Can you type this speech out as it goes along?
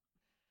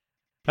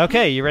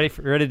Okay, you ready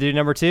to do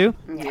number 2?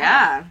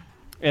 Yeah.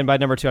 And by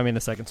number 2, I mean the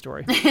second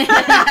story. Poop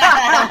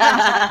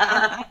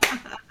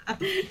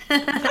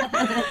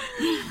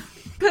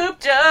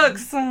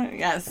jokes.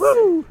 Yes.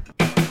 Woo!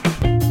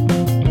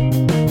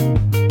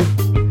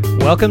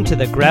 Welcome to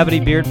the Gravity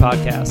Beard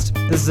Podcast.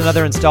 This is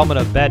another installment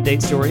of Bad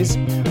Date Stories.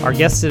 Our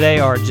guests today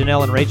are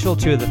Janelle and Rachel,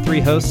 2 of the 3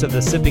 hosts of the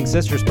Sipping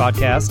Sisters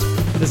podcast.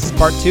 This is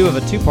part 2 of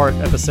a 2-part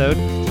episode.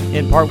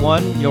 In part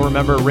 1, you'll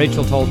remember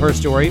Rachel told her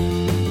story.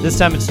 This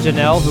time it's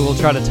Janelle who will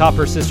try to top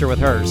her sister with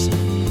hers.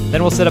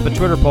 Then we'll set up a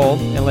Twitter poll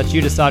and let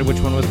you decide which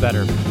one was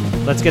better.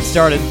 Let's get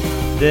started.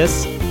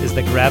 This is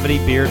the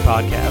Gravity Beard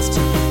Podcast.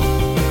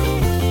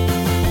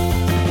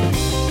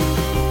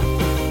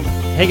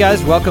 Hey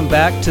guys, welcome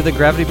back to the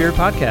Gravity Beard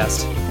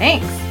Podcast.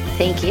 Thanks.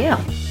 Thank you.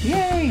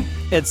 Yay.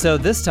 And so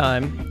this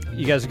time,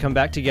 you guys have come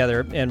back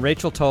together, and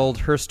Rachel told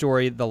her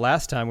story the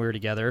last time we were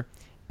together,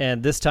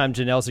 and this time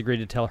Janelle's agreed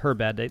to tell her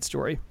bad date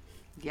story.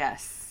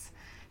 Yes.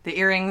 The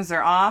earrings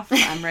are off.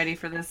 I'm ready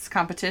for this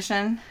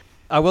competition.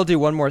 I will do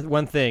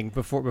one thing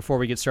before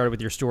we get started with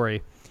your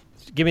story.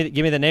 Give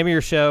me the name of your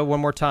show one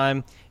more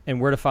time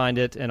and where to find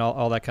it and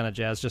all that kind of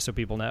jazz, just so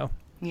people know.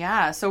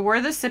 Yeah, so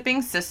we're the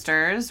Sipping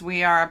Sisters.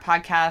 We are a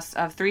podcast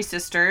of 3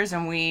 sisters,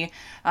 and we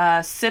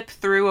sip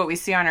through what we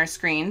see on our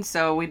screen.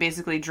 So we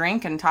basically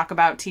drink and talk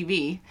about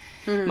TV,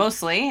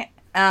 mostly.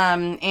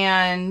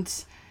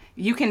 And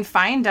you can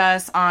find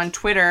us on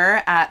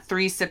Twitter at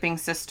 3 Sipping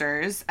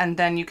Sisters, and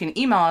then you can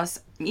email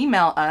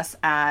us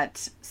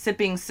at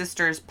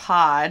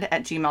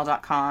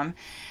sippingsisterspod@gmail.com.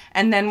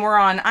 And then we're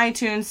on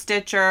iTunes,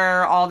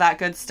 Stitcher, all that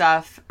good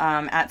stuff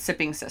at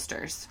Sipping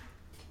Sisters.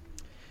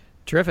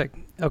 Terrific.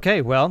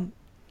 Okay, well,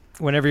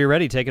 whenever you're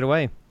ready, take it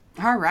away.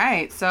 All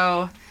right.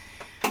 So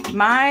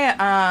my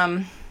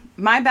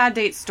bad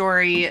date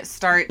story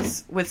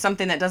starts with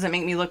something that doesn't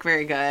make me look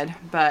very good,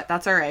 but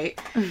that's all right.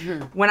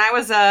 Mm-hmm. When I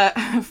was a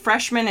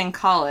freshman in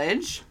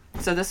college,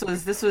 so this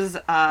was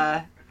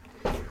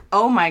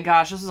oh my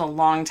gosh, this was a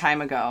long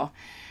time ago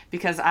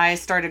because I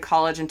started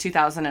college in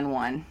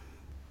 2001.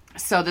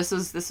 So this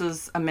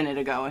was a minute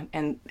ago,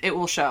 and it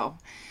will show.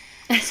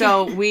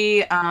 So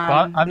we.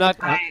 Well,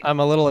 I'm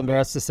a little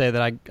embarrassed to say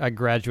that I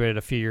graduated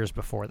a few years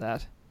before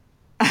that.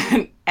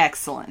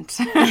 Excellent.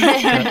 So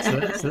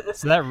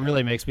that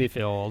really makes me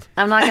feel old.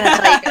 I'm not going to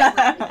tell you guys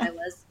how old I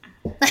was.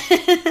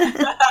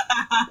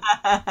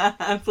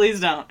 Please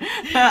don't.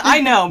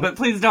 I know, but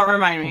please don't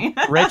remind me.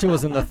 Rachel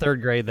was in the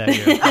 3rd grade that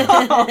year.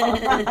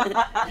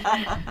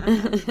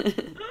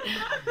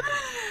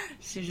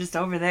 She's just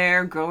over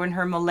there growing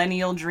her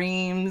millennial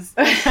dreams.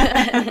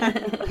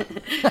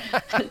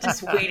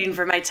 Just waiting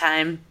for my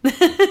time.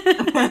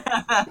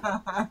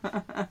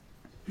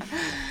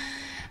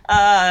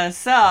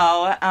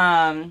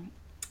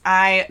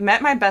 I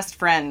met my best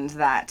friend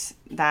that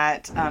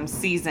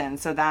season,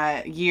 so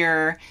that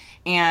year,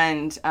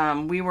 and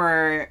we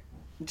were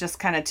just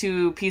kind of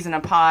 2 peas in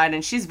a pod,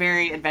 and she's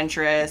very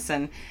adventurous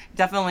and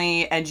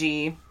definitely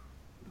edgy,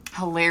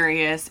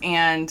 hilarious,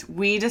 and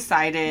we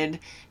decided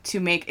to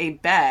make a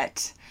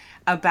bet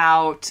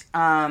about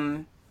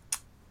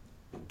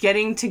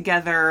getting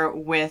together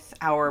with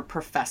our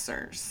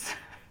professors.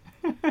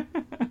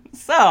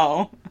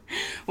 So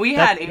we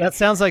had that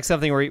sounds like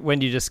something where when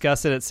you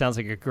discuss it sounds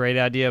like a great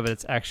idea, but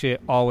it's actually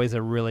always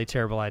a really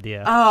terrible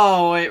idea.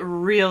 Oh, it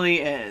really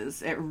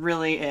is. It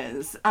really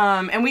is.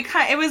 And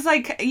it was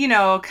like,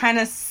 kind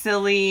of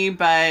silly,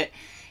 but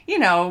we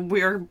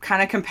were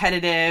kind of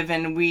competitive,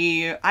 and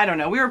we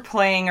were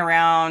playing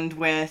around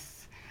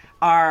with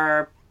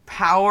our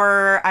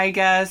power, I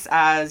guess,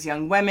 as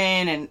young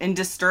women, and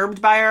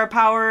disturbed by our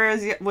power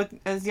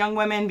as young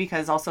women,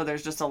 because also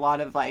there's just a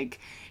lot of like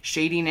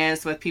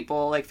shadiness with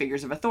people, like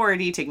figures of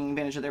authority taking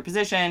advantage of their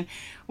position,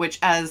 which,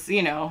 as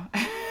 10,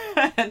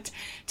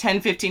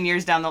 15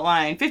 years down the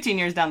line,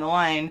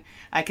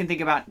 I can think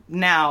about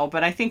now.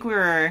 But I think we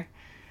were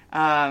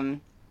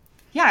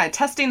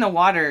testing the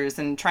waters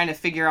and trying to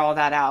figure all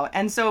that out,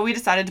 and so we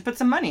decided to put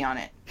some money on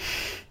it.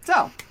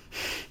 So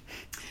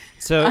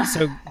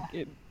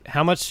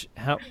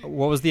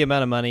what was the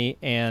amount of money,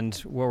 and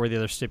what were the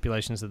other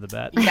stipulations of the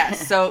bet?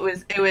 Yes, so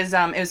it was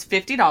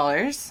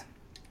 $50.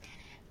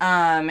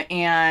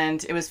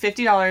 And it was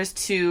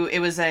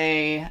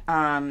 $50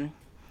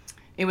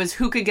 it was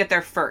who could get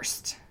there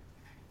first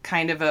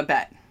kind of a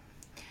bet.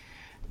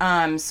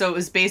 So it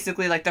was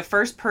basically like the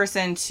first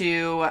person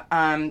to,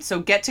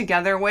 get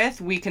together with,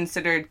 we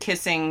considered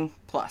kissing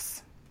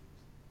plus.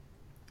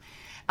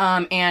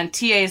 And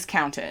TAs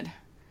counted,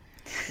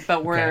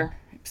 but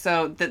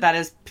so that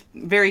is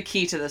very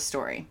key to this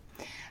story,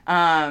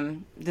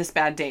 this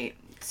bad date.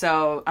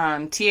 So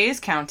TAs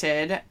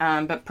counted,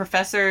 but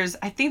professors,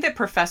 I think that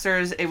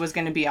professors, it was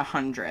going to be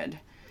 100.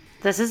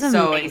 This is an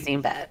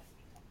amazing bet.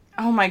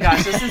 Oh my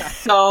gosh, this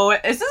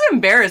is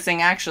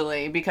embarrassing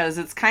actually, because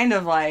it's kind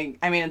of like,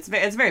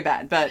 it's very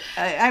bad, but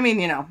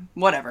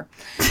whatever.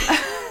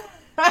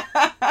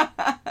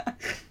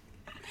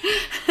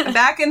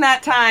 Back in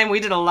that time, we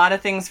did a lot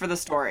of things for the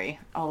story.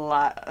 A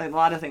lot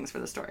of things for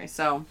the story.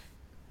 So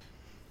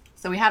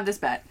we have this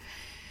bet.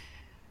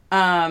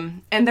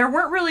 And there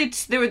weren't really,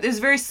 it was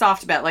a very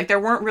soft bet. Like, there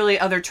weren't really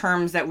other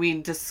terms that we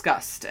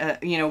discussed.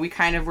 We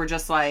kind of were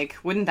just like,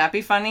 wouldn't that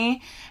be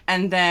funny?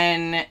 And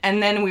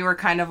then we were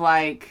kind of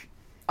like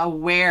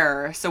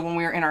aware. So when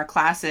we were in our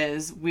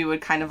classes, we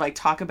would kind of like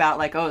talk about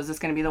like, oh, is this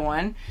going to be the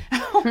one?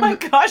 Oh my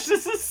gosh,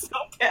 this is so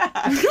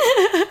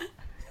bad.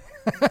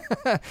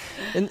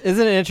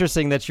 Isn't it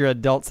interesting that your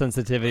adult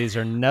sensitivities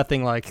are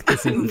nothing like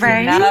this?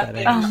 Right?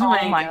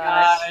 Oh my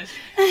gosh.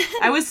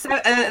 I was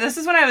this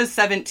is when I was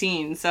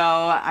 17, so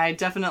I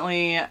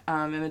definitely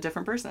am a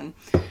different person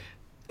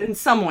in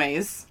some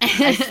ways.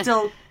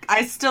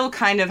 I still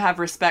kind of have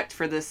respect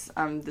for this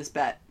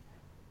bet.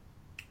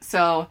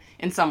 So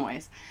in some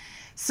ways,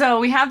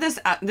 so we have this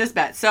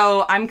bet.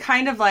 So I'm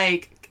kind of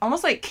like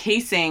almost like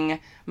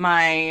casing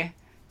my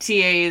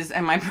TAs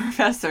and my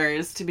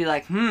professors to be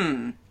like,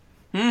 where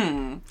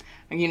am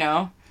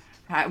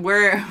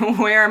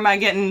I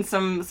getting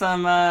some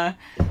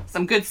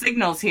good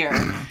signals here?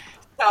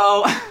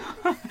 So,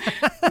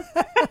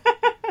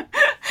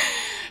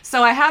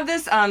 so I have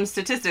this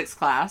statistics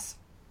class,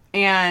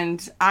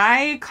 and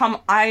I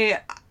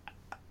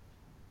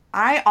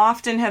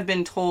often have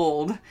been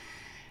told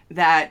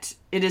that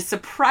it is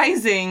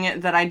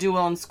surprising that I do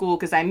well in school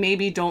because I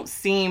maybe don't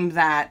seem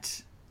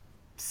that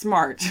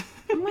smart.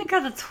 Oh my God,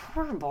 that's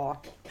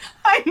horrible.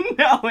 I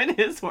know, it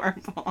is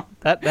horrible.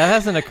 That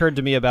hasn't occurred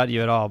to me about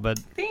you at all, but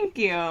thank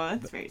you.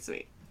 That's very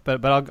sweet.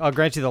 But I'll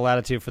grant you the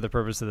latitude for the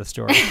purpose of the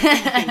story.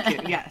 Thank you.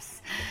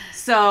 Yes.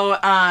 So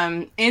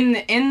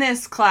in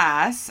this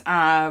class,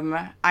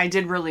 I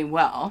did really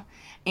well,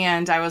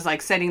 and I was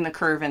like setting the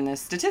curve in this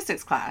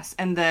statistics class,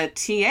 and the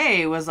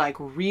TA was like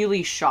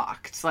really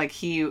shocked. Like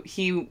he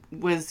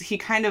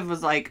kind of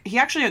was like, he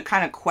actually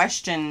kind of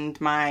questioned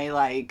my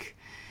like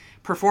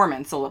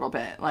performance a little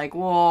bit. Like,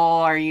 well,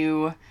 are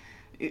you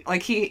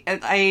like he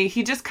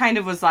just kind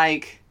of was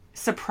like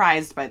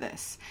surprised by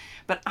this.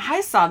 But I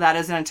saw that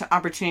as an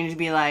opportunity to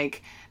be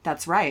like,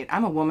 that's right,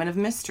 I'm a woman of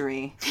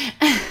mystery.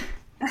 And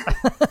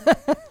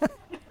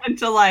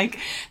to like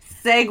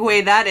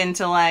segue that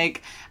into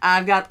like,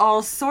 I've got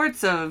all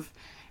sorts of,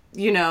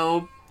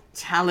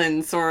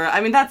 talents, or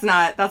I mean that's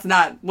not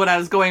what I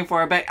was going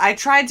for, but I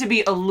tried to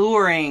be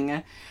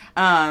alluring.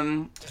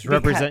 Just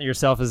represent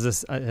yourself as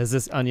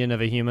this onion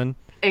of a human.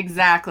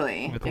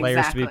 Exactly. With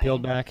layers to be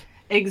peeled back.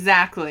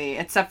 Exactly.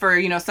 Except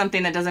for,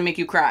 something that doesn't make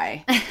you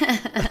cry.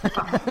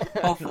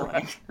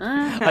 Hopefully.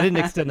 I didn't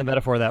extend the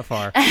metaphor that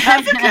far.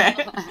 That's okay.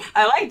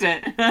 I liked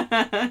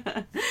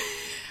it.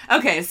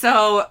 Okay,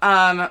 so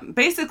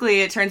basically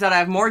it turns out I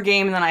have more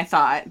game than I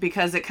thought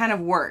because it kind of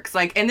works.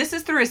 Like, and this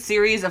is through a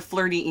series of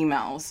flirty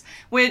emails,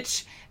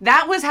 which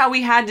that was how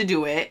we had to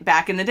do it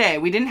back in the day.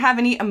 We didn't have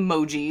any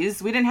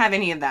emojis. We didn't have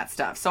any of that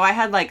stuff. So I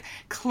had like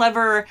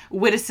clever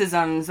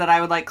witticisms that I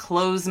would like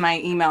close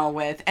my email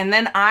with. And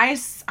then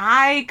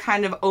I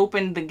kind of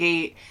opened the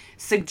gate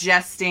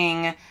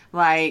suggesting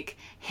like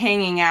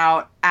hanging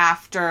out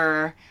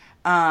after,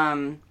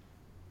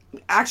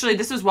 actually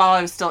this was while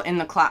I was still in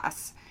the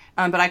class.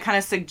 But I kind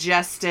of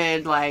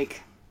suggested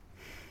like,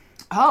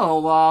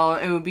 oh, well,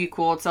 it would be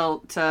cool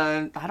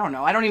to, I don't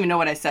know. I don't even know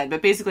what I said,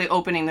 but basically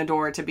opening the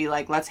door to be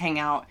like, let's hang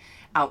out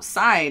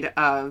outside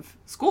of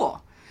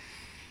school.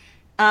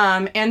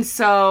 And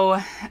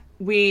so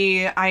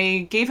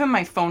I gave him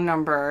my phone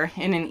number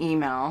in an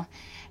email.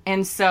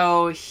 And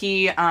so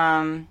he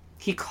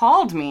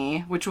called me,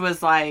 which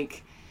was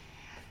like,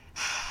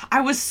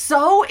 I was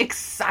so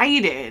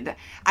excited.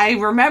 I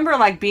remember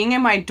like being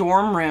in my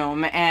dorm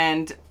room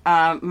and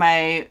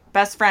my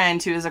best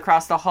friend who is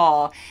across the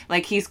hall,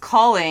 like he's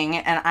calling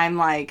and I'm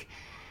like,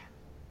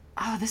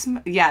 oh, this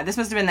must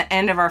have been the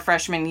end of our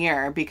freshman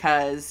year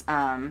because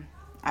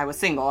I was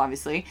single,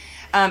 obviously.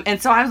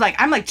 And so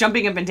I'm like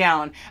jumping up and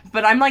down,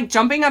 but I'm like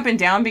jumping up and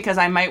down because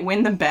I might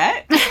win the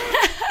bet.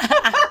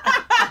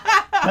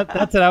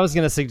 That's what I was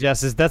going to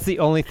suggest. Is that's the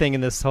only thing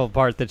in this whole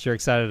part that you're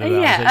excited about?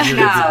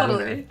 Yeah,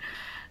 totally.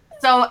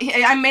 So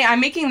I'm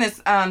making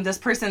this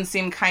person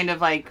seem kind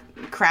of like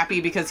crappy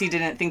because he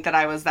didn't think that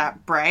I was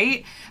that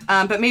bright.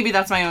 But maybe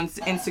that's my own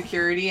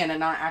insecurity and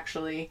not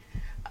actually,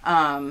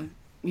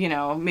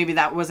 maybe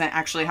that wasn't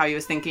actually how he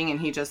was thinking and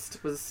he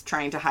just was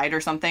trying to hide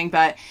or something.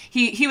 But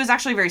he was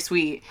actually very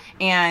sweet,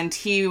 and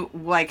he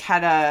like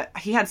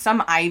had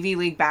some Ivy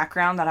League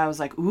background that I was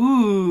like,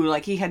 ooh,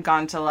 like he had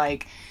gotten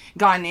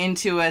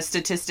into a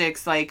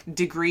statistics like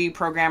degree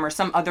program or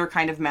some other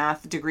kind of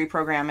math degree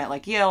program at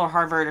like Yale or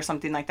Harvard or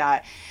something like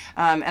that.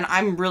 And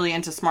I'm really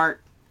into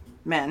smart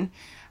men.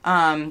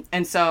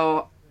 And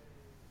so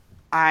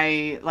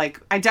I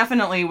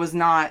definitely was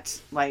not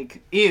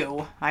like,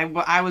 ew.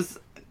 I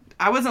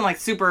wasn't like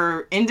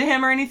super into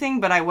him or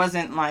anything, but I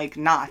wasn't like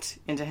not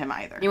into him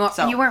either.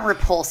 You weren't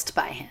repulsed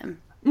by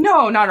him.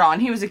 No, not at all.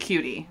 And he was a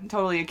cutie,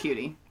 totally a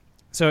cutie.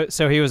 So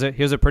he was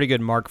a pretty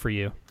good mark for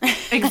you.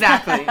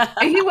 Exactly.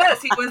 He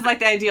was like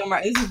the ideal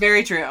mark. This is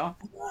very true.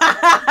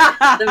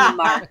 The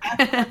mark.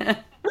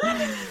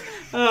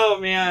 Oh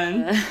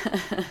man.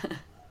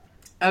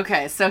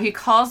 Okay, so he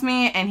calls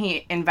me and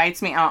he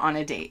invites me out on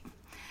a date.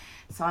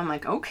 So I'm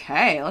like,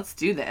 okay, let's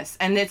do this.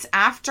 And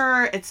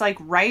it's like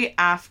right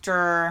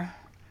after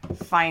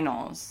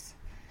finals.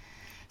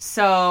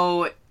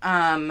 So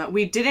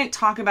we didn't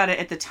talk about it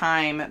at the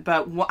time,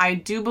 but I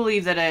do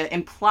believe that an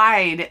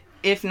implied,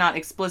 if not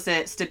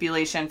explicit,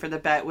 stipulation for the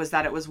bet was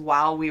that it was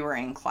while we were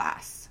in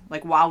class,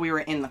 like while we were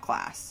in the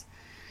class.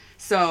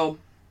 So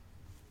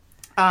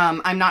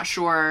I'm not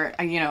sure,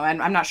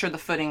 I'm not sure the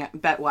footing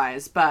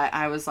bet-wise, but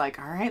I was like,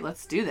 all right,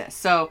 let's do this.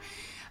 So,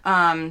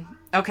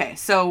 okay,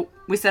 so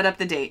we set up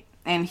the date,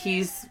 and he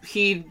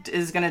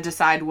is going to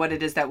decide what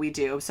it is that we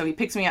do. So he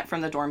picks me up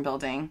from the dorm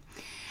building,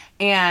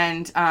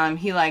 and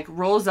he like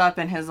rolls up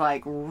in his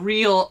like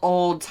real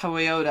old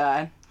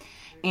Toyota.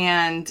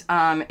 And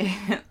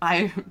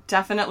I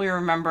definitely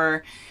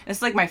remember,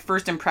 it's like my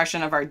first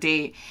impression of our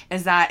date,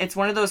 is that it's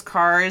one of those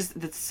cars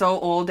that's so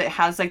old it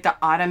has like the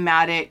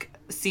automatic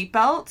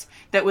seatbelt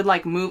that would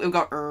like move. It would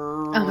go.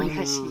 Oh my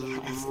gosh,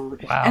 yes.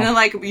 Wow. And then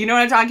like, you know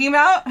what I'm talking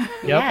about? Yep,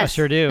 Yes. I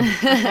sure do.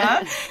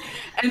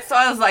 And so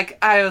I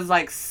was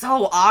like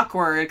so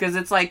awkward because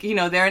it's like,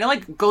 there, and it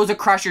like goes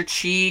across your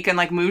cheek and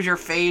like moves your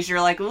face.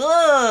 You're like,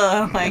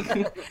 ugh, like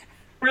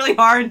really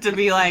hard to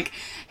be like,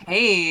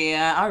 hey,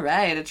 all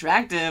right,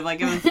 attractive.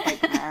 Like it was like,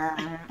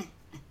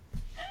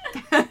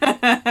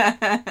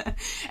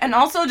 and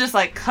also just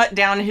like cut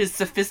down his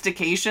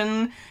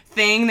sophistication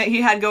thing that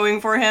he had going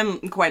for him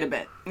quite a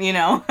bit,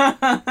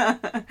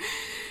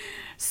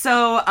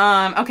 So,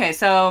 okay,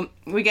 so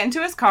we get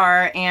into his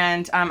car,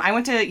 and I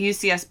went to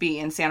UCSB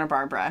in Santa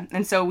Barbara,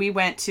 and so we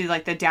went to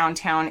like the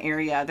downtown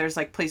area. There's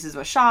like places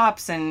with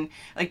shops and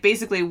like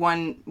basically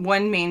one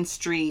main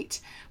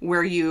street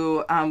where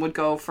you would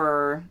go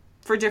for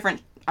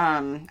different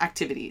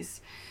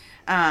activities.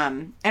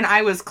 And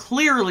I was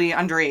clearly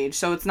underage,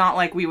 so it's not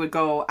like we would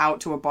go out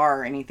to a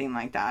bar or anything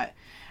like that.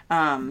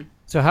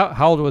 So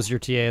how old was your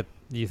TA,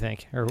 do you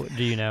think? Or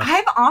do you know?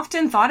 I've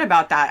often thought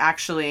about that,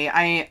 actually.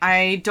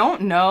 I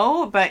don't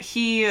know, but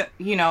he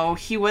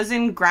was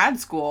in grad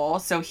school,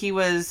 so he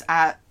was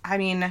I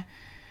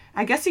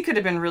guess he could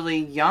have been really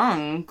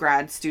young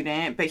grad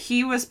student, but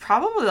he was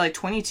probably like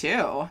 22.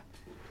 Yeah,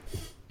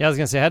 I was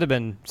gonna say it had to have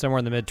been somewhere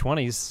in the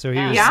mid-20s. So he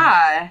was.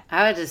 Yeah.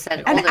 I would have said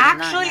older And than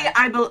actually, that.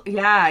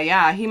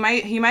 he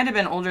might have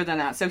been older than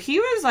that. So he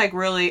was like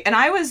really, and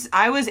I was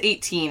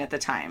 18 at the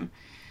time.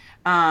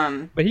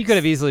 But he could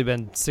have easily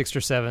been 6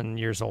 or 7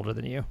 years older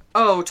than you.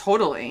 Oh,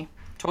 totally,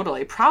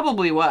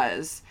 probably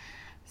was.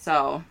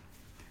 So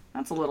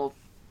that's a little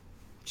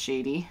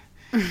shady.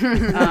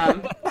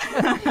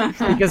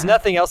 Because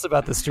nothing else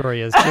about the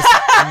story is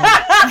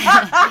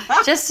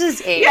Just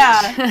his age.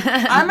 Yeah,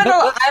 I'm gonna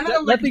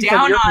look nothing from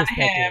down your on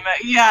perspective. him.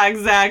 Yeah,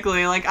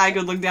 exactly. Like I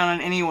could look down on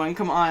anyone.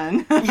 Come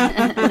on.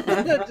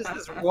 just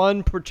this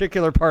one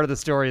particular part of the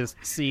story is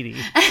seedy.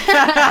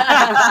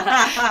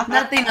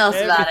 Nothing else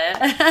about it.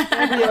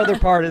 Every other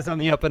part is on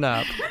the up and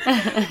up.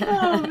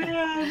 Oh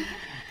man.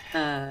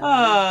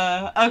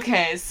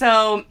 Okay,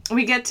 so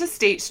we get to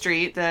State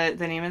Street, the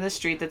name of the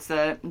street that's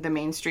the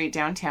main street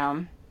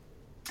downtown.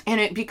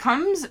 And it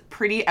becomes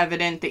pretty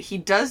evident that he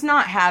does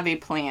not have a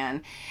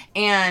plan,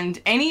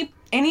 and any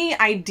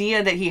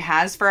idea that he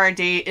has for our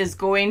date is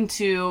going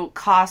to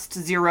cost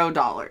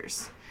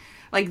 $0.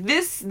 Like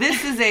this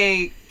is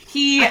a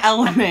key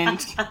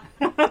element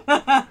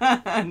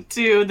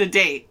to the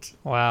date.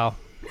 Wow.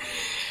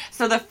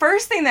 So the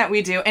first thing that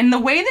we do, and the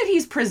way that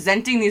he's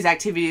presenting these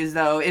activities,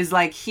 though, is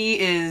like he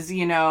is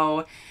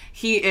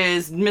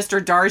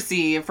Mr.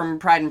 Darcy from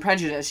Pride and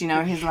Prejudice.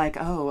 He's like,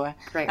 oh,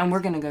 Great. and we're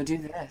going to go do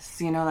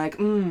this. Like,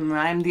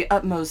 I'm the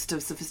utmost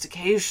of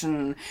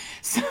sophistication.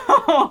 So,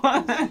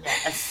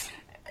 Yes.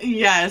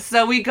 yeah,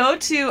 so we go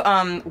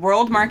to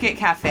World Market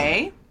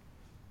Cafe.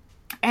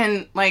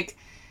 And, like,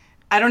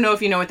 I don't know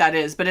if you know what that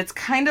is, but it's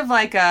kind of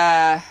like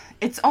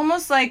it's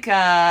almost like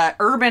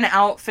Urban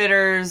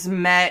Outfitters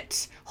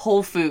met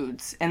Whole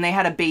Foods, and they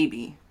had a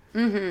baby.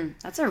 Mm-hmm.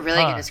 That's a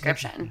really good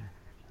description.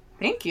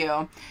 Thank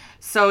you.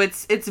 So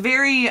it's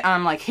very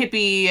like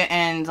hippie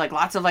and like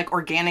lots of like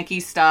organic-y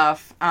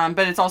stuff, but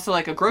it's also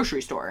like a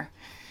grocery store.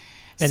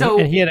 And, So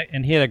and he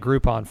had a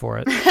Groupon for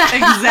it.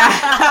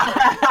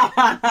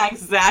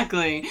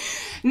 Exactly.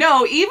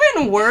 No,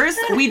 even worse,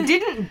 we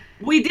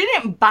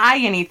didn't buy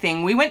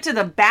anything. We went to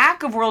the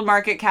back of World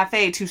Market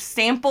Cafe to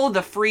sample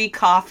the free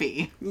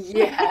coffee.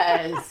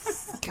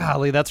 Yes.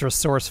 Golly, that's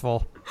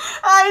resourceful.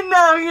 I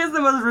know, he is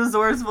the most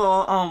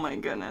resourceful. Oh my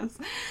goodness.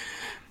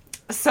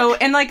 So,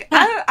 and like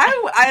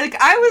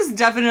I was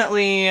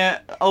definitely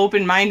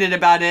open-minded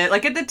about it.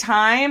 Like at the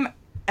time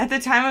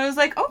I was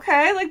like,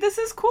 okay, like this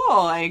is cool.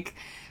 Like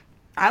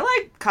I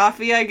like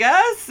coffee, I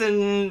guess,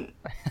 and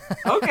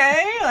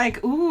okay,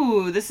 like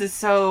ooh, this is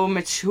so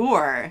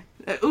mature.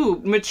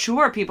 Ooh,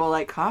 mature people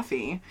like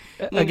coffee.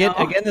 Again,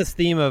 this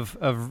theme of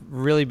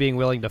really being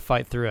willing to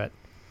fight through it.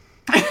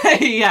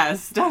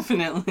 Yes,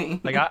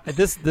 definitely. Like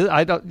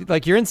I don't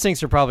like your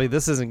instincts are probably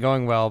this isn't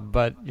going well,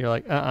 but you're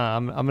like,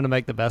 I'm gonna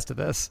make the best of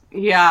this.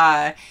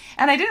 Yeah,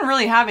 and I didn't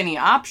really have any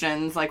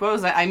options. Like, what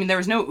was I? I mean, there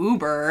was no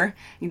Uber.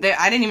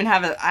 I didn't even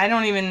have I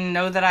don't even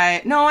know that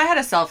I had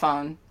a cell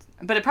phone.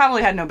 but it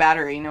probably had no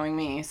battery, knowing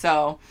me.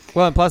 So.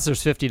 Well, and plus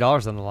there's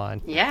 $50 on the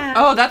line. Yeah.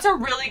 Oh, that's a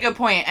really good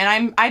point.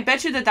 And I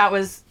bet you that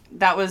was,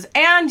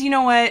 and you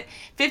know what?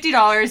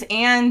 $50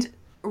 and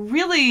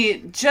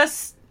really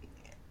just,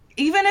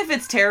 even if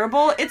it's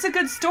terrible, it's a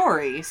good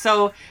story.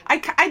 So I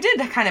did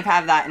kind of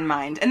have that in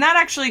mind. And that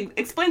actually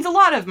explains a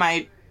lot of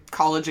my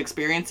college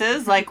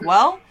experiences. Like,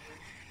 well,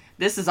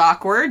 this is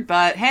awkward,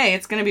 but hey,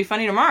 it's going to be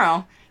funny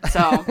tomorrow. So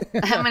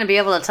I'm going to be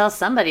able to tell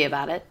somebody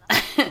about it.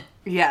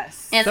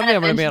 yes. And Someday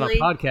I'm then going to be on a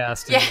eventually-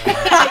 podcast.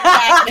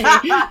 Yeah,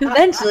 exactly.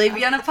 Eventually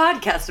be on a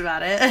podcast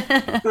about it.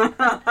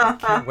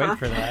 Can't wait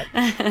for that.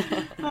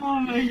 Oh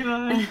my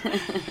god.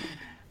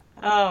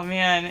 Oh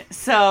man.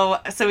 So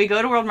we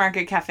go to World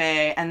Market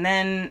Cafe, and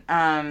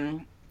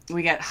then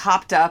we get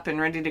hopped up and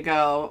ready to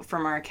go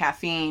from our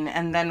caffeine,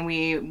 and then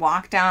we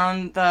walk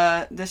down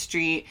the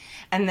street,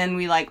 and then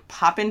we like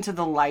pop into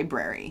the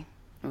library.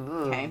 Ooh.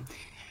 Okay.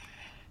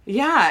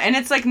 Yeah, and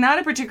it's like not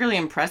a particularly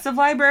impressive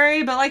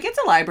library, but like it's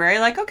a library.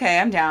 Like, okay,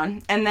 I'm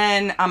down. And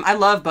then I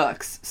love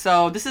books,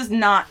 so this is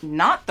not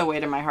the way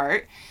to my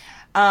heart.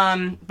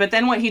 But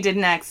then what he did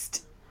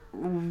next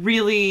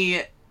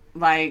really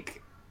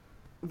like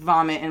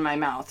vomit in my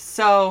mouth.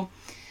 So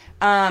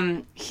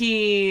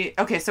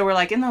so we're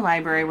like in the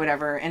library,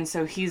 whatever, and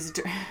so he's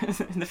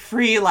the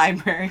free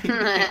library.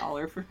 All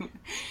are free.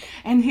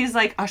 And he's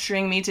like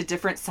ushering me to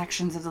different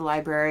sections of the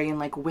library and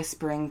like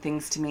whispering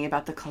things to me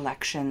about the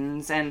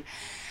collections. And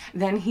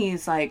then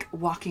he's like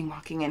walking,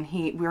 and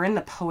we're in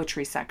the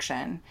poetry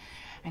section,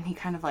 and he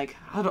kind of like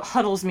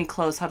huddles me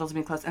close,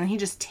 and he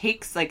just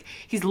takes, like,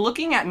 he's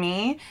looking at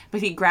me,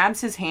 but he grabs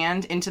his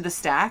hand into the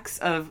stacks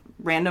of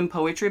random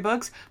poetry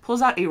books,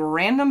 pulls out a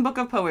random book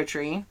of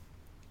poetry,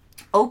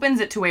 opens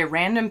it to a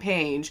random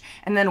page,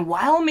 and then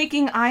while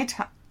making eye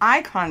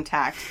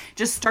contact,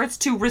 just starts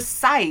to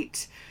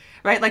recite,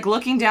 right? Like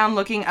looking down,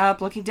 looking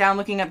up, looking down,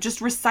 looking up, just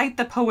recite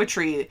the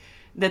poetry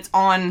that's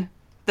on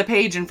the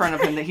page in front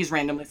of him that he's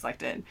randomly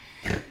selected.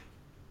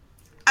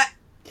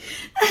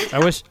 I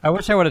wish I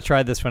would have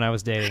tried this when I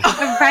was dating.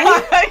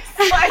 Right?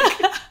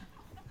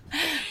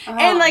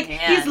 And like man.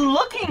 he's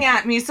looking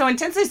at me so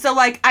intensely, so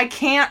like I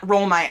can't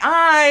roll my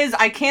eyes,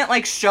 I can't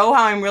like show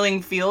how I'm really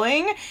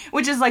feeling,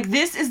 which is like,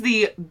 this is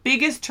the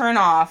biggest turn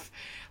off.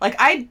 Like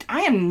I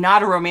am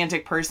not a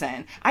romantic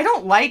person. I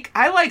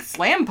like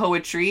slam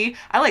poetry,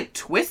 I like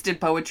twisted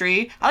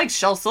poetry, I like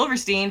Shel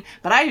Silverstein,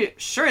 but I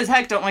sure as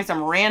heck don't like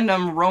some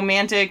random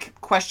romantic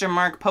question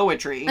mark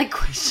poetry. Like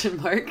question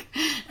mark.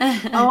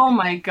 Oh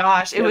my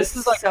gosh, it was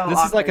This is like so this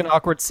is like awkward. an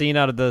awkward scene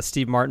out of the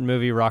Steve Martin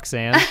movie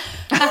Roxanne.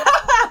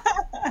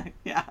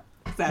 Yeah,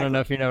 exactly. I don't know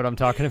if you know what I'm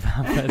talking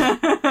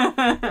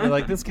about, but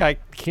like this guy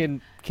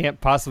can't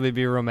possibly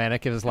be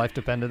romantic if his life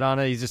depended on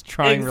it. He's just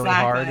trying really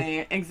hard.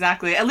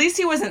 Exactly. At least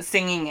he wasn't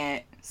singing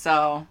it,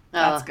 so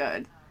that's Oh.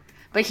 good.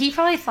 But he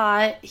probably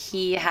thought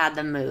he had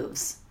the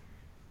moves.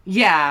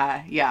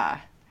 Yeah.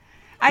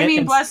 I mean,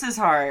 And- bless his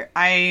heart.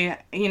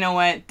 You know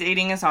what?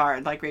 Dating is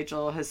hard, like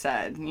Rachel has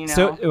said. You know.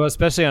 So, well,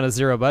 especially on a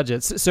zero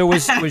budget. So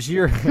was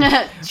your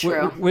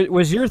True.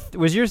 was your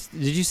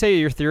did you say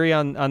your theory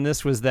on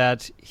this was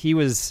that he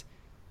was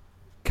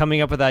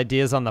coming up with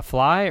ideas on the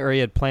fly, or he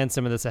had planned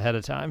some of this ahead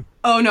of time?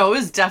 Oh no, it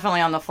was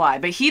definitely on the fly,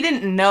 but he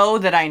didn't know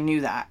that I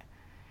knew that.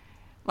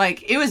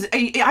 Like it was,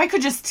 I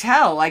could just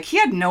tell. Like he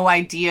had no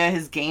idea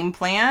his game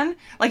plan.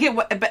 Like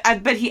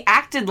but he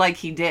acted like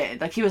he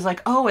did. Like he was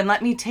like, oh, and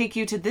let me take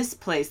you to this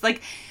place.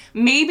 Like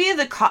maybe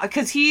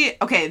because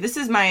this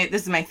is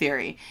my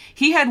theory.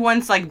 He had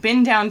once like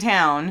been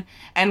downtown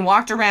and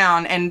walked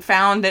around and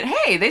found that,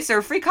 hey, they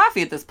serve free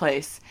coffee at this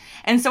place,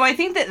 and so I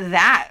think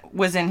that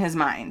was in his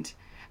mind.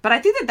 But I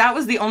think that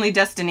was the only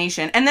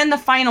destination. And then the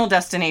final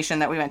destination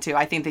that we went to,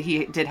 I think that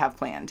he did have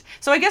planned.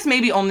 So I guess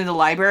maybe only the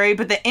library,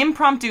 but the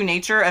impromptu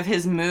nature of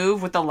his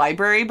move with the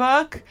library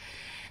book,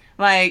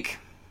 like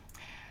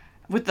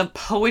with the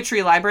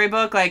poetry library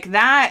book, like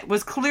that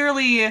was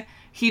clearly,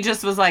 he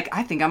just was like,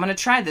 I think I'm going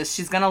to try this.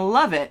 She's going to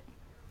love it.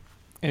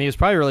 And he was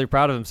probably really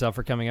proud of himself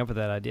for coming up with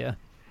that idea.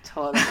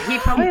 Totally. He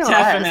probably was.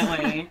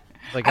 Definitely.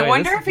 Like, I "Hey,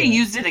 wonder this if is he good."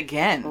 used it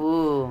again.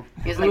 Ooh.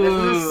 He was like, this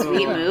is a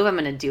sweet Ooh. move. I'm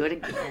going to do it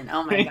again.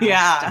 Oh my gosh.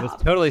 Yeah. It was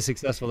Stop. totally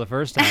successful the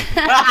first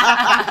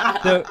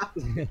time.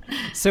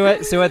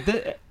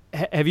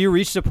 Have you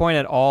reached a point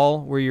at all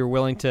where you're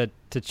willing to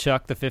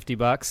chuck the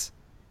 $50?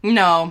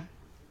 No.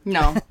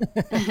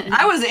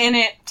 I was in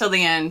it till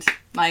the end.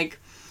 Like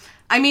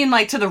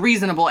to the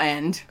reasonable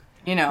end,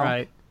 you know.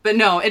 Right. But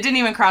no, it didn't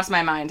even cross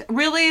my mind.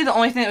 Really, the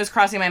only thing that was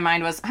crossing my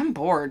mind was, I'm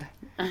bored.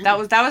 That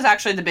was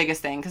actually the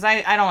biggest thing, because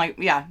I don't like,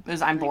 it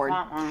was, I'm bored.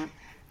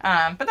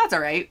 But that's all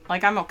right.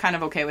 Like, I'm kind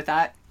of okay with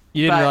that.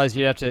 You didn't But- realize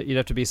you'd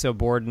have to be so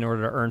bored in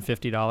order to earn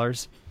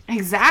 $50.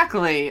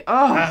 Exactly.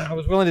 Oh, I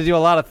was willing to do a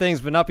lot of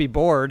things, but not be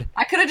bored.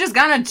 I could have just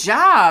gotten a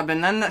job,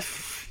 and then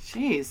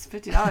jeez,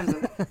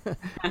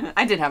 $50.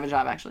 I did have a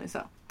job, actually,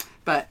 so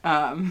But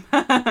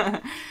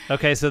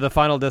Okay, so the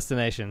final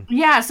destination.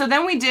 yeah, so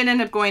then we did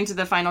end up going to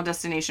the final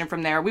destination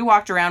from there. We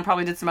walked around,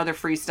 probably did some other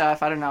free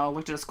stuff. I don't know,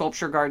 looked at a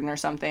sculpture garden or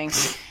something.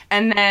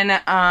 And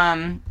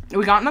then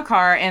we got in the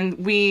car and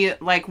we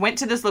like went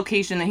to this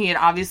location that he had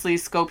obviously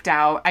scoped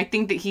out. I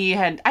think he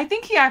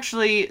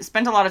actually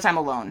spent a lot of time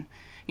alone.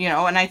 You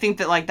know, and I think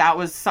that like that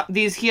was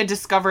he had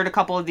discovered a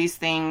couple of these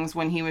things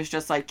when he was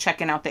just like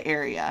checking out the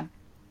area.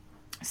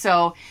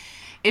 So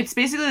it's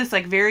basically this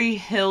like very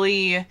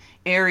hilly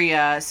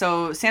area.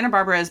 So Santa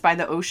Barbara is by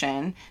the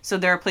ocean. So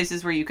there are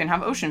places where you can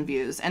have ocean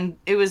views. And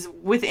it was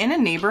within a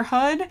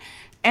neighborhood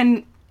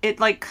and it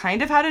like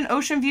kind of had an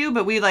ocean view,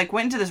 but we like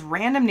went into this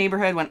random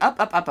neighborhood, went up,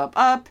 up, up, up,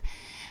 up.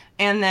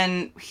 And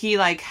then he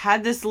like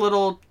had this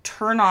little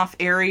turn off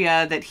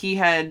area that he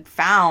had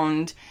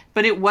found,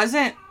 but it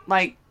wasn't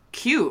like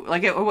cute.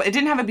 Like it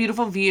didn't have a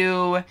beautiful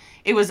view.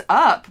 It was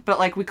up, but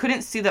like we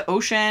couldn't see the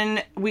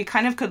ocean. We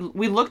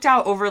looked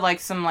out over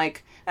like some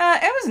like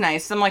it was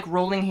nice, some like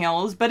rolling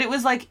hills, but it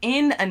was like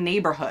in a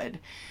neighborhood.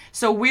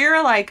 So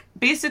we're like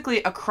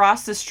basically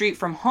across the street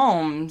from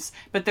homes,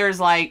 but there's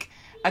like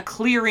a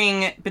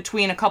clearing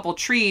between a couple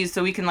trees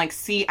so we can like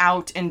see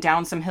out and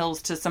down some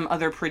hills to some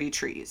other pretty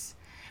trees.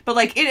 But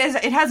like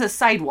it has a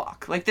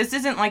sidewalk. Like this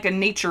isn't like a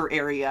nature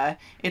area.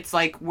 It's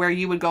like where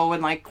you would go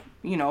and like,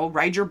 you know,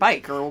 ride your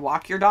bike or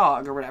walk your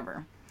dog or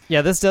whatever.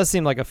 Yeah, this does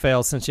seem like a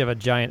fail since you have a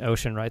giant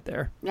ocean right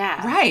there.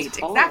 Yeah. Right,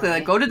 totally. exactly.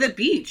 Like go to the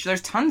beach.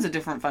 There's tons of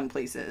different fun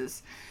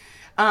places.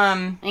 You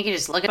can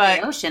just look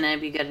at the ocean and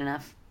it'd be good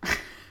enough.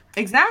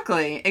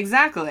 Exactly.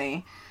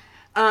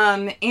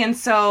 And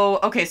so,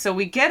 okay, so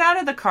we get out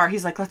of the car.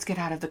 He's like, let's get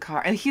out of the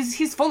car. And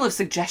he's full of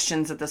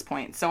suggestions at this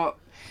point. So,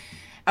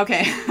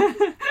 okay.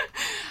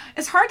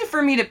 It's hard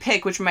for me to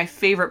pick which my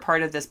favorite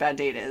part of this bad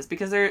date is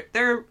because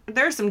there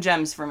are some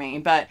gems for me,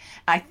 but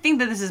I think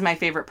that this is my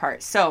favorite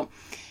part. So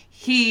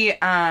he's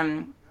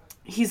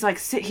like,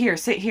 sit here.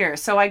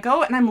 So I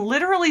go and I'm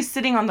literally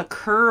sitting on the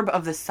curb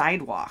of the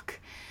sidewalk.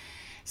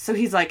 So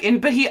he's like,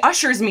 but he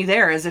ushers me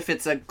there as if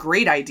it's a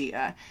great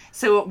idea.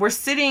 So we're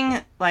sitting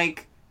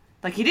like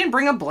he didn't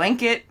bring a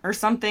blanket or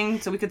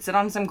something so we could sit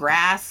on some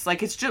grass.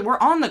 Like it's just, we're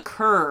on the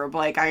curb.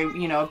 Like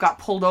I've got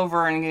pulled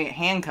over and get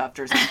handcuffed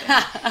or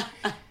something.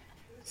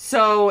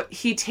 So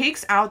he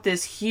takes out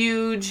this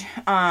huge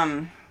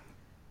album,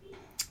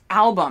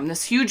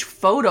 this huge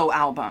photo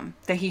album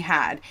that he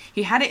had.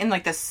 He had it in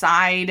like the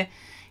side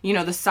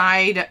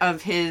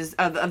of his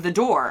of the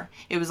door.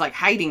 It was like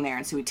hiding there,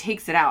 and so he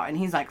takes it out and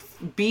he's like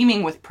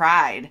beaming with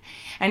pride.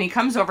 And he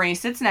comes over and he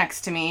sits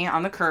next to me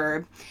on the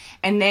curb,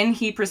 and then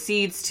he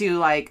proceeds to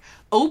like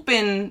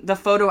open the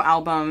photo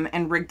album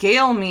and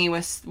regale me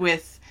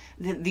with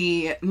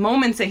the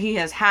moments that he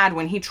has had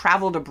when he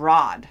traveled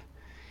abroad.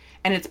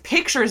 And it's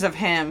pictures of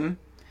him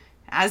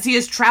as he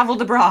has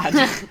traveled abroad.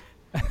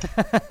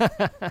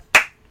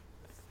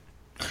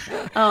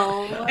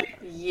 Oh,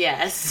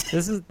 yes.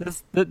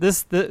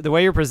 The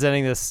way you're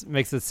presenting this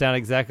makes it sound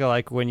exactly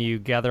like when you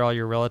gather all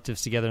your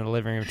relatives together in the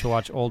living room to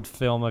watch old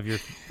film of your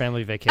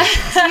family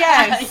vacations.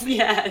 Yes.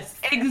 Yes.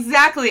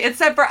 Exactly.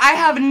 Except for I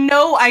have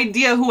no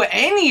idea who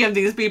any of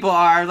these people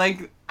are.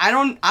 Like, I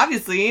don't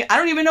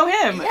even know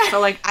him. Yeah. So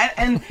like,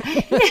 and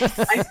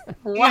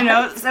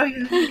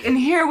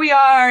here we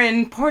are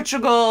in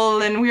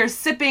Portugal and we are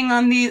sipping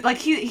on these, like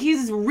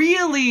he's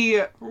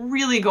really,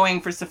 really going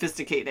for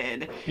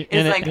sophisticated.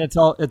 It's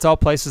all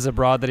places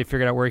abroad that he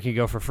figured out where he could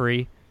go for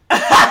free.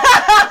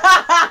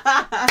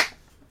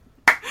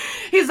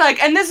 He's like,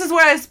 and this is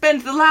where I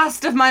spent the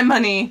last of my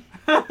money.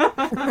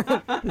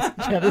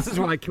 Yeah, this is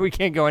why we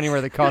can't go anywhere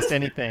that costs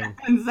anything.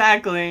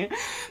 Exactly.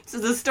 This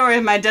is the story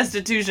of my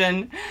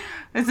destitution.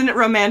 Isn't it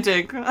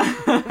romantic?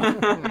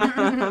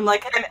 I'm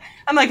like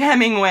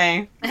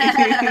Hemingway.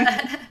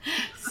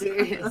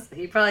 Seriously,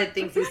 he probably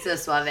thinks he's so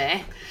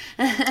suave.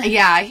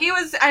 Yeah, he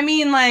was. I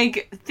mean,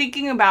 like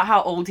thinking about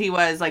how old he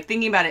was, like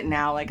thinking about it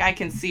now, like I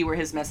can see where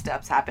his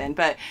missteps happened.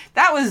 But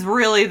that was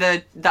really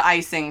the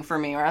icing for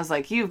me, where I was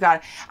like, you've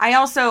got.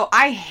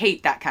 I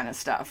hate that kind of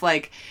stuff.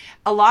 Like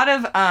a lot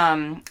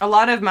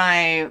of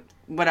my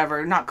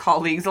not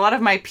colleagues, a lot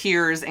of my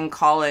peers in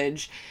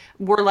college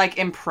were like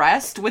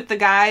impressed with the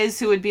guys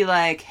who would be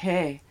like,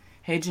 hey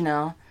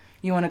Janelle,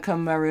 you want to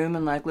come to my room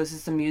and like listen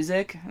to some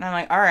music? And I'm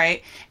like, all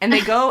right. And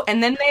they go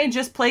and then they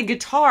just play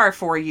guitar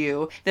for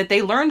you that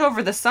they learned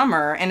over the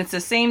summer, and it's the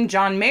same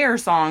John Mayer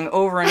song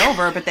over and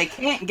over, but they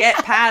can't get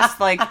past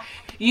like,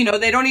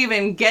 they don't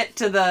even get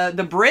to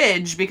the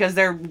bridge because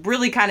they're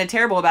really kind of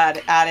terrible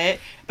at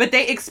it. But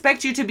they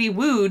expect you to be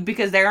wooed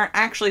because they aren't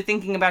actually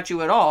thinking about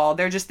you at all.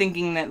 They're just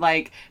thinking that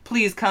like,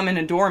 please come and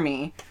adore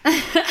me.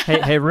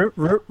 Hey,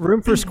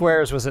 Room for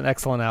Squares was an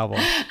excellent album.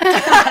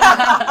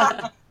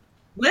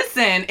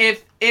 Listen,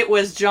 if it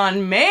was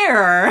John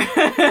Mayer,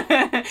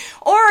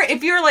 or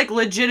if you're like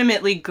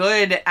legitimately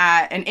good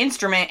at an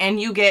instrument and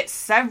you get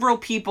several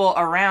people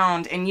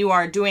around and you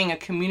are doing a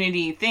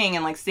community thing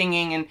and like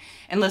singing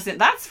and listen,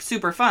 that's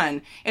super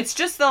fun. It's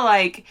just the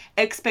like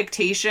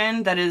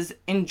expectation that is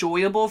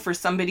enjoyable for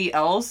somebody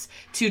else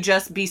to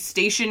just be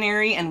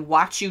stationary and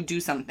watch you do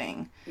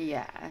something.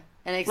 Yeah.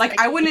 And like,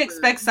 I wouldn't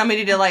expect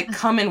somebody to, like,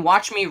 come and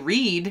watch me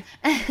read.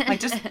 Like,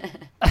 just...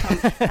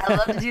 I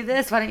love to do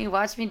this. Why don't you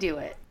watch me do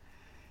it?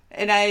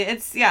 And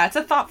it's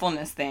a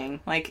thoughtfulness thing.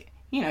 Like,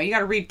 you know, you got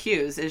to read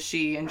cues. Is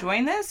she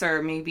enjoying this?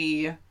 Or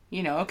maybe,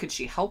 you know, could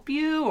she help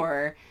you?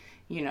 Or,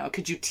 you know,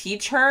 could you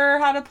teach her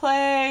how to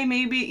play?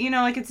 Maybe, you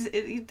know, like,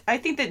 I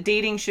think that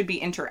dating should be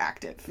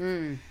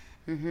interactive.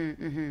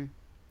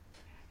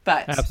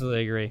 But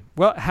absolutely agree.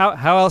 Well,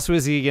 how else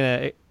was he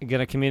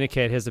gonna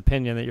communicate his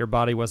opinion that your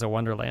body was a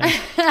wonderland?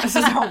 This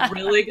is a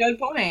really good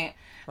point.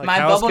 Like, my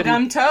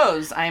bubblegum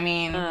toes. I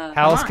mean,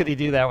 how else could he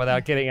do that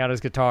without getting out his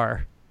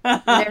guitar?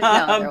 There's no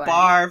other way.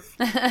 Barf.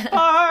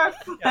 Barf.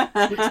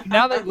 Yeah.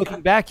 Now that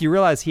looking back, you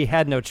realize he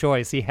had no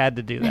choice. He had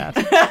to do that.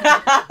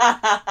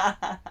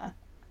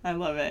 I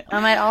love it.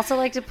 I'd also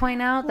like to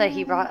point out that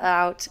he brought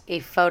out a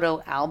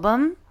photo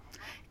album.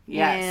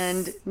 Yes.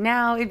 And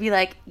now it'd be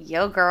like,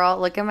 yo, girl,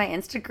 look at my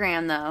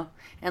Instagram, though.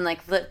 And,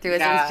 like, flip through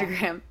his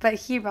Instagram. But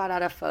he brought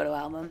out a photo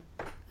album.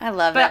 I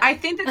love it. But I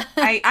think that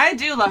I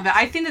do love it.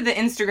 I think that the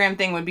Instagram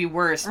thing would be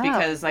worse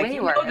because, like,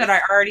 you know that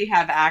I already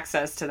have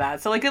access to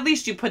that. So, like, at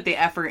least you put the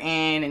effort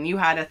in and you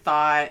had a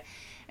thought.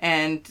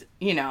 And,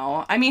 you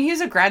know, I mean,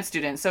 he's a grad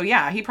student. So,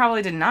 yeah, he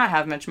probably did not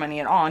have much money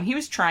at all. And he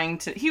was trying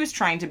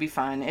to be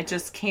fun. It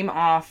just came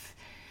off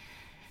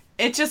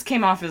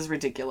as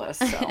ridiculous.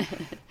 So.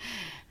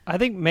 I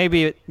think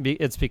maybe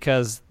it's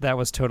because that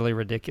was totally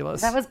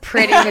ridiculous. That was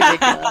pretty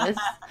ridiculous.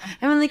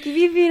 I mean, like,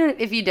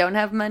 if you don't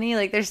have money,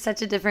 like, there's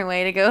such a different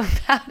way to go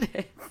about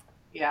it.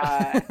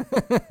 Yeah.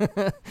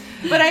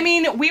 But, I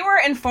mean, we were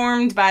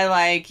informed by,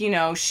 like, you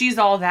know, She's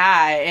All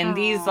That and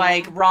these,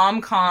 like,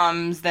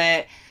 rom-coms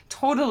that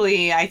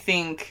totally, I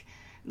think,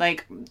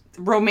 like,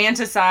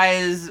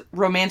 romanticize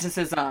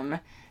romanticism.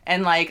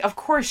 And, like, of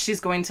course she's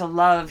going to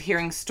love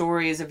hearing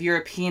stories of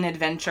European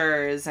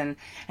adventures and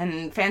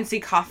fancy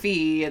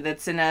coffee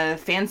that's in a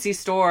fancy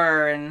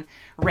store and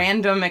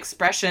random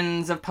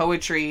expressions of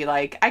poetry.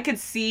 Like, I could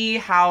see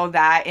how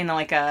that in,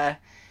 like, a,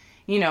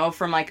 you know,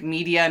 from, like,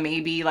 media,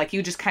 maybe, like,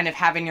 you just kind of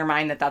have in your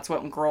mind that that's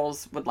what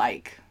girls would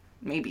like.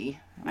 Maybe.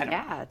 I don't know.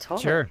 Yeah,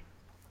 totally. Sure.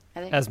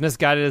 As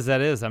misguided as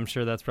that is, I'm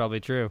sure that's probably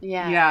true.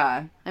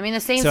 Yeah. I mean, the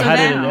same. So how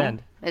did it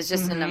end? It's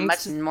just in a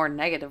much more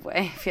negative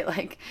way, I feel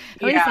like.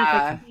 At Yeah. least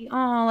it's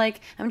like,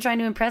 like, I'm trying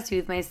to impress you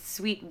with my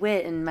sweet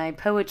wit and my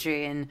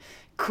poetry and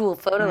cool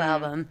photo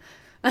album.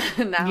 Now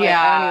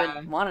I don't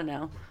even want to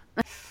know.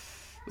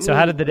 So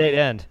how did the date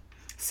end?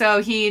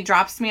 So he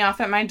drops me off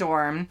at my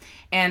dorm,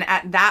 and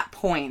at that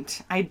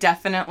point, I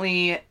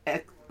definitely,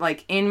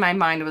 like, in my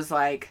mind was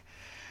like,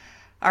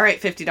 all right,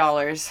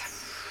 $50.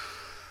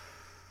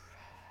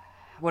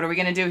 What are we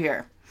going to do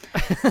here?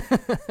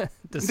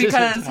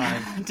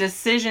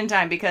 Decision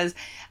time, because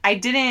I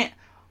didn't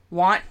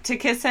want to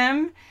kiss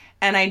him,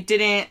 and I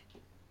didn't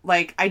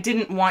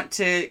want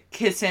to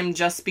kiss him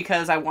just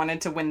because I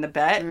wanted to win the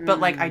bet, but,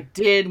 like, I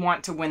did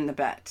want to win the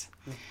bet.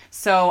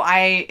 So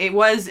it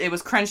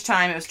was crunch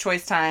time, it was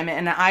choice time,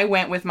 and I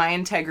went with my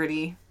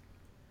integrity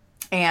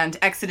and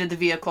exited the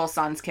vehicle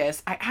sans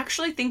kiss. I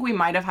actually think we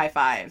might have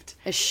high-fived.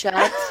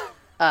 Shut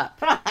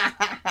up.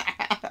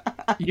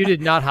 You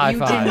did not high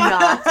five. You did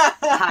not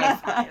high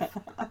five.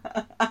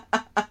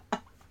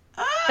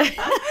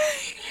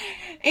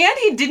 And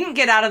he didn't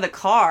get out of the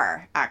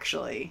car,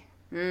 actually.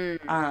 Yeah.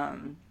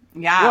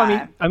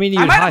 Well, I mean,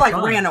 I might have, like,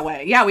 ran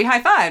away. Yeah, we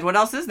high-fived. What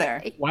else is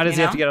there? Why does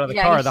he have to get out of the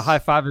car? The high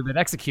five had been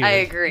executed. I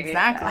agree.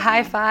 Exactly. A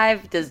high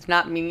five does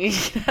not mean you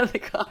get out of the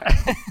car.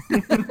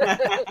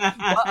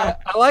 Well,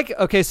 I like.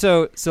 Okay,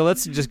 so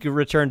let's just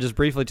return just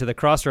briefly to the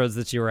crossroads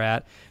that you were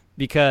at,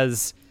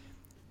 because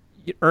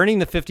earning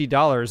the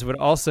 $50 would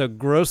also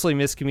grossly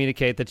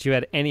miscommunicate that you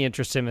had any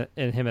interest in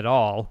him at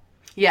all.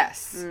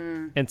 Yes.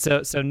 And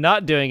so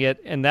not doing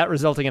it and that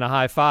resulting in a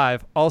high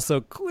five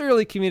also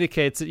clearly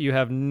communicates that you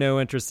have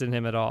no interest in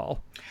him at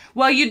all.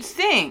 Well, you'd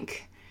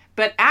think,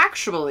 but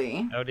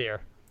actually, oh dear.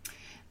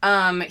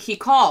 He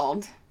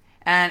called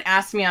and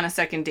asked me on a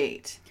second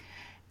date.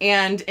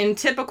 And in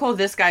typical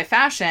this guy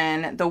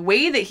fashion, the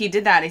way that he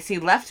did that is he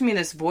left me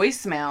this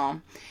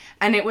voicemail,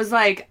 and it was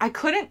like, I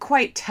couldn't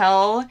quite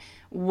tell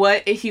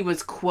what he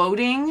was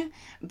quoting,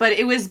 but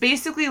it was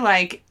basically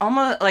like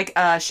almost like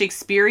a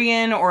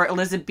Shakespearean or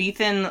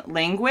Elizabethan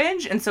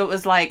language. And so it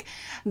was like,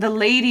 the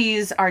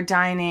ladies are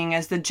dining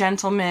as the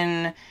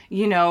gentlemen,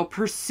 you know,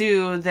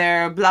 pursue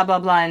their blah, blah,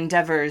 blah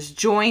endeavors.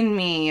 Join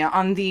me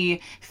on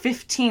the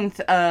 15th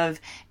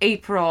of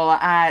April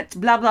at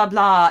blah, blah,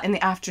 blah in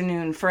the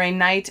afternoon for a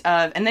night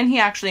of, and then he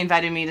actually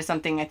invited me to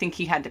something I think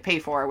he had to pay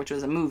for, which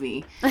was a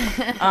movie.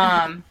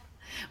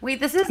 Wait,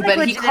 this is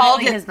like he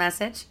called his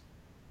message?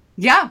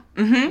 Yeah.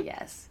 Mm-hmm.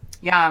 Yes.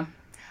 Yeah.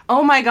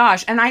 Oh my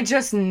gosh. And I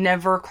just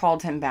never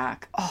called him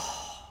back.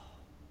 Oh.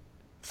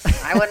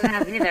 I wouldn't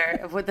have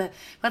either.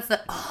 What's the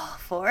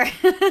for?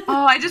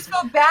 Oh, I just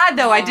felt bad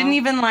though. I didn't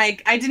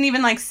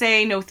even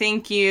say no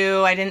thank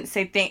you. I didn't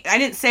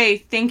say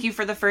thank you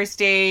for the first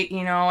date.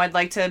 You know, I'd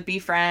like to be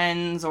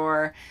friends,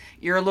 or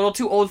you're a little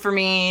too old for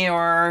me,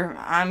 or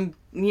I'm,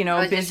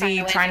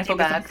 busy trying to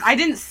focus. I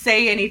didn't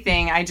say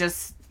anything. I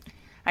just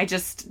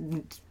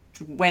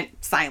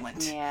went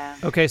silent. Yeah.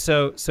 Okay,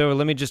 so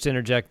let me just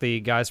interject the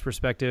guy's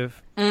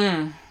perspective.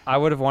 I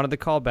would have wanted the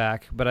call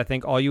back, but I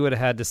think all you would have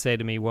had to say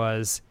to me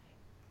was,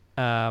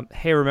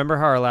 hey, remember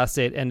how our last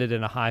date ended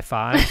in a high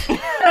five?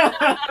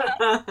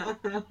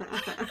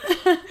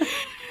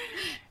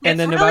 And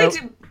then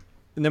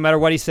no matter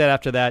what he said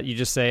after that, you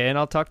just say, and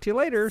I'll talk to you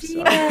later. So.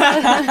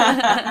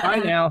 Yeah.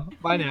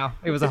 Bye now.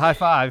 It was a high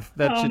five.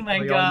 That should my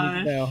tell you all you need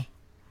to gosh. know.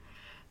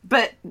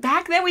 But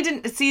back then we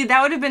didn't see,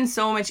 that would have been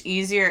so much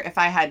easier if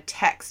I had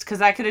text, because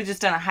I could have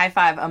just done a high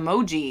five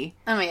emoji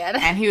Oh my God.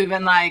 and he would have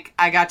been like,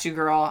 I got you,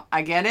 girl.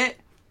 I get it.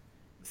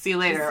 See you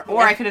later.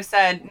 Or I could have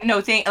said,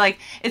 no, like,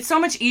 it's so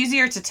much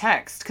easier to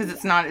text because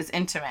it's not as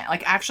intimate.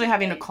 Like, actually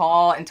having to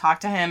call and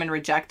talk to him and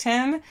reject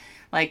him,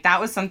 like,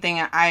 that was something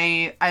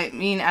I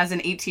mean, as an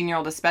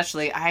 18-year-old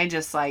especially, I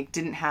just, like,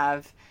 didn't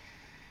have...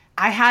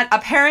 I had,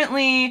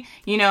 apparently,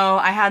 you know,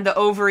 I had the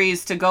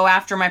ovaries to go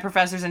after my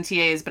professors and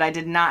TAs, but I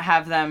did not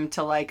have them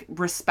to, like,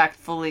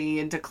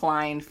 respectfully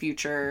decline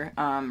future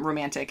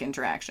romantic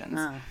interactions.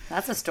 Oh,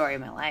 that's a story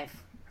of my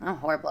life. I'm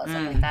horrible at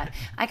stuff like that.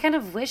 I kind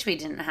of wish we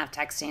didn't have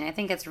texting. I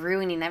think it's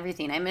ruining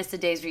everything. I miss the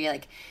days where you,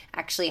 like,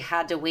 actually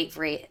had to wait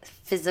for a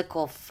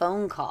physical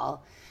phone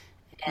call.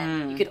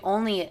 And you could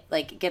only,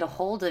 like, get a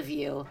hold of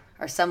you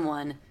or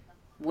someone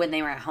when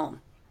they were at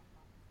home.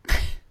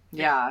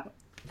 Yeah.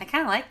 I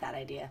kind of like that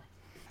idea.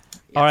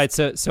 All right,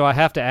 so I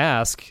have to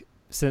ask,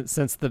 since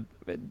the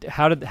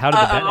how did the bet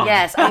end?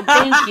 Yes, thank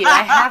you.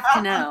 I have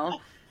to know.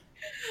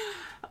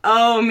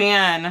 Oh,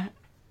 man.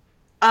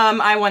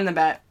 I won the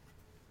bet.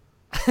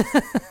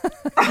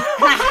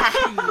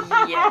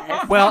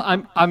 Yes.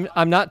 Well,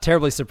 I'm not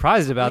terribly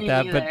surprised about Me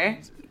that, neither.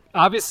 but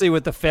obviously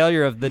with the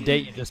failure of the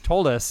date you just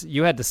told us,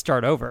 you had to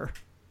start over.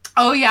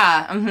 Oh,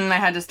 yeah. I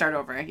had to start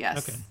over,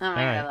 yes. Okay. Oh my All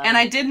God, right. I love And it.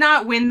 I did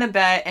not win the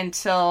bet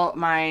until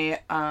my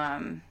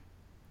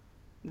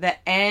the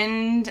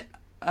end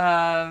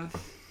of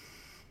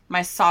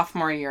my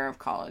sophomore year of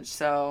college.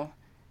 So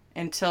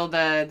until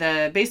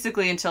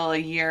basically until a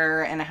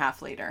year and a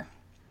half later.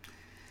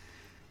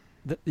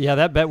 Yeah,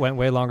 that bet went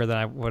way longer than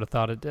I would have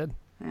thought it did.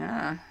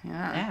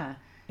 Yeah.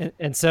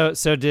 And so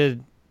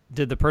did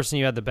the person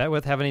you had the bet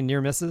with have any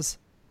near misses?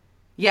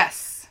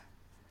 Yes.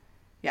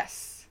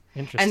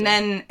 Interesting. And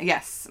then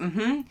yes.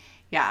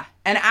 Yeah.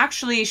 And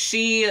actually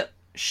she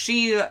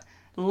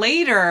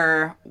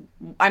later,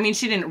 I mean,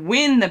 she didn't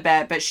win the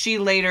bet, but she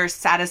later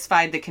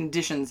satisfied the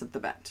conditions of the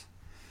bet.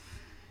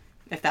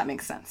 If that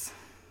makes sense.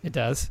 It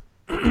does.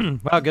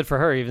 Wow, good for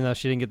her, even though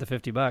she didn't get the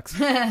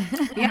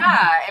 $50.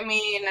 Yeah, I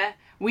mean,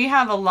 we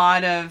have a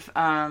lot of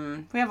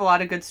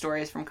good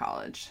stories from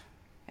college.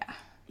 Yeah.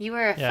 You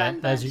were a Yeah, fun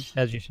bunch.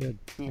 as you should.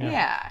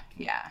 Yeah.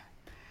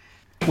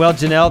 Well,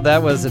 Janelle,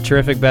 that was a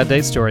terrific bad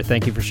date story.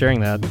 Thank you for sharing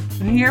that.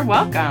 You're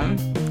welcome.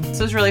 This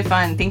was really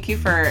fun. Thank you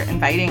for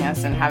inviting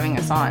us and having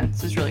us on.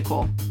 This was really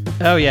cool.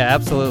 Oh yeah,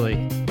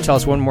 absolutely. Tell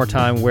us one more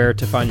time where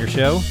to find your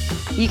show.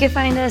 You can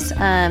find us,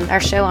 our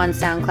show on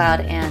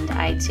SoundCloud and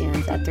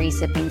iTunes at 3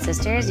 Sipping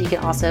Sisters. You can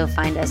also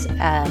find us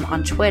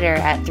on Twitter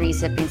at 3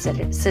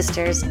 Sipping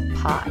Sisters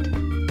Pod.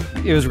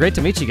 It was great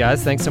to meet you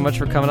guys. Thanks so much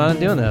for coming on and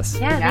doing this.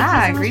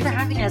 Yeah, thank you so much for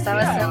having us. That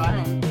was so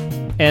fun.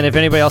 And if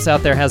anybody else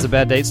out there has a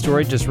bad date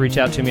story, just reach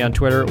out to me on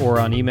Twitter or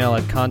on email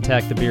at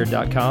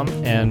contactthebeard.com,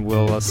 and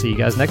we'll see you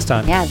guys next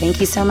time. Yeah, thank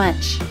you so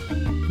much.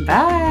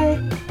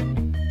 Bye.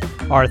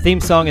 Our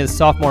theme song is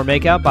Sophomore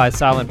Makeout by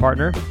Silent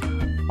Partner.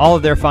 All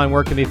of their fine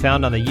work can be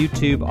found on the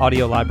YouTube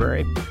audio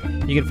library.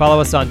 You can follow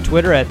us on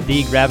Twitter at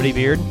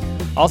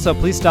TheGravityBeard. Also,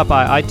 please stop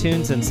by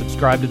iTunes and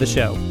subscribe to the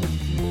show.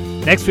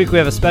 Next week, we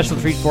have a special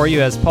treat for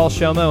you as Paul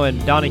Shomo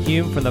and Donna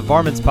Hume from the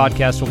Varmints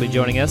podcast will be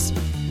joining us.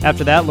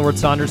 After that, Lord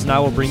Saunders and I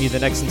will bring you the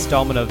next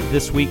installment of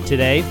This Week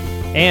Today.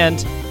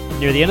 And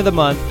near the end of the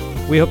month,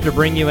 we hope to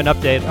bring you an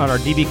update on our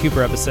D.B.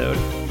 Cooper episode.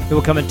 It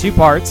will come in 2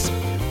 parts.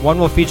 One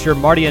will feature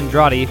Marty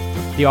Andrade,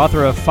 the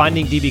author of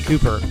Finding D.B.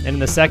 Cooper. And in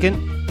the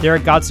second,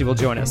 Derek Godsey will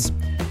join us.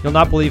 You'll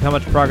not believe how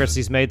much progress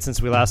he's made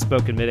since we last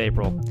spoke in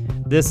mid-April.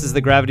 This is the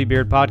Gravity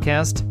Beard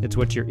Podcast. It's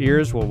what your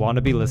ears will want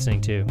to be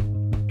listening to.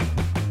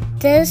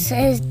 This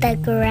is the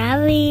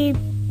Gravity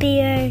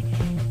Beard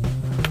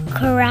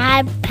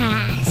Crab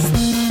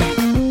Pass.